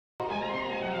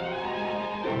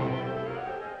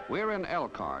We're in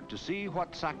Elkhart to see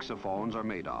what saxophones are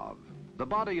made of. The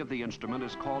body of the instrument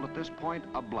is called at this point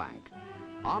a blank.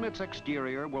 On its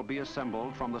exterior will be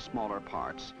assembled from the smaller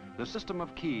parts the system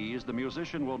of keys the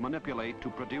musician will manipulate to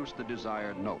produce the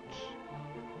desired notes.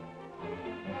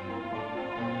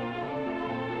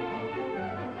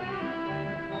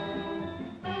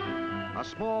 A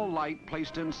small light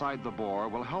placed inside the bore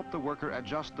will help the worker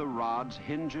adjust the rods,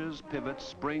 hinges, pivots,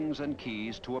 springs, and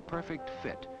keys to a perfect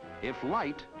fit. If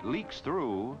light leaks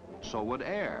through, so would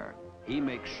air. He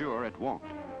makes sure it won't.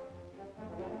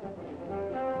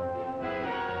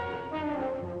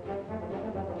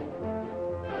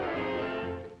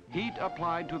 Heat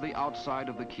applied to the outside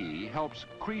of the key helps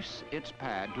crease its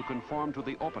pad to conform to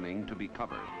the opening to be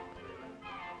covered.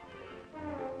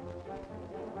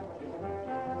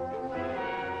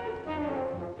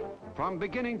 From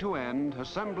beginning to end,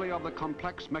 assembly of the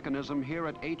complex mechanism here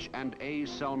at H&A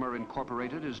Selmer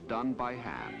Incorporated is done by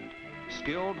hand.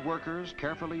 Skilled workers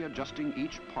carefully adjusting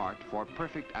each part for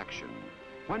perfect action.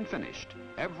 When finished,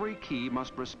 every key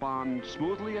must respond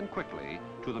smoothly and quickly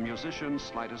to the musician's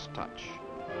slightest touch.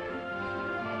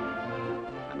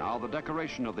 And now the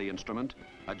decoration of the instrument,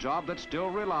 a job that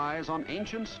still relies on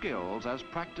ancient skills as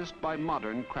practiced by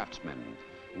modern craftsmen.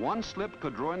 One slip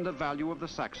could ruin the value of the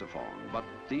saxophone, but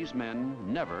these men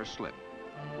never slip.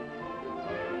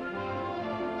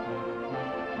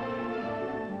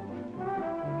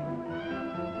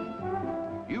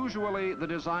 Usually, the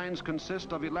designs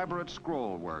consist of elaborate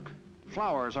scroll work.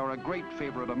 Flowers are a great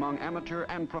favorite among amateur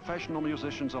and professional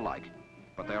musicians alike,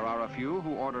 but there are a few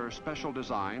who order special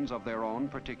designs of their own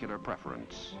particular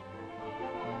preference.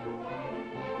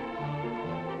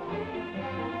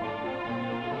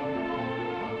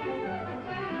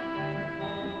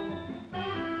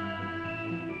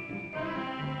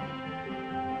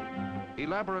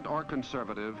 Elaborate or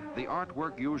conservative, the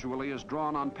artwork usually is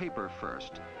drawn on paper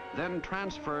first, then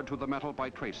transferred to the metal by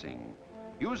tracing.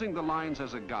 Using the lines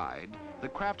as a guide, the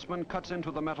craftsman cuts into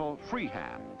the metal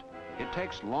freehand. It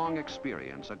takes long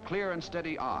experience, a clear and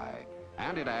steady eye,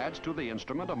 and it adds to the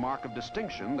instrument a mark of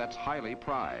distinction that's highly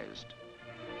prized.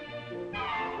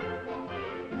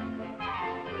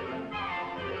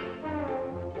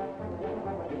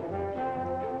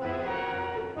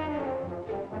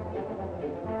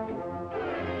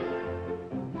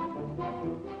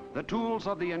 The tools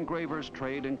of the engraver's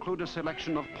trade include a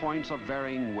selection of points of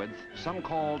varying width, some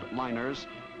called liners,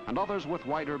 and others with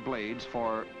wider blades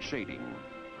for shading.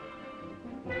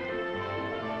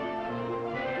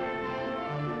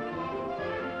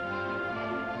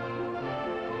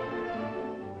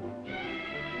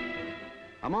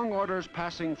 Among orders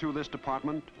passing through this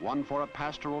department, one for a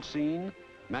pastoral scene,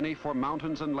 many for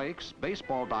mountains and lakes,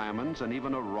 baseball diamonds, and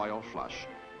even a royal flush.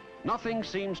 Nothing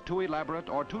seems too elaborate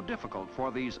or too difficult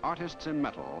for these artists in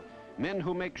metal, men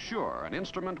who make sure an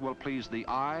instrument will please the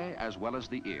eye as well as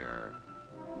the ear.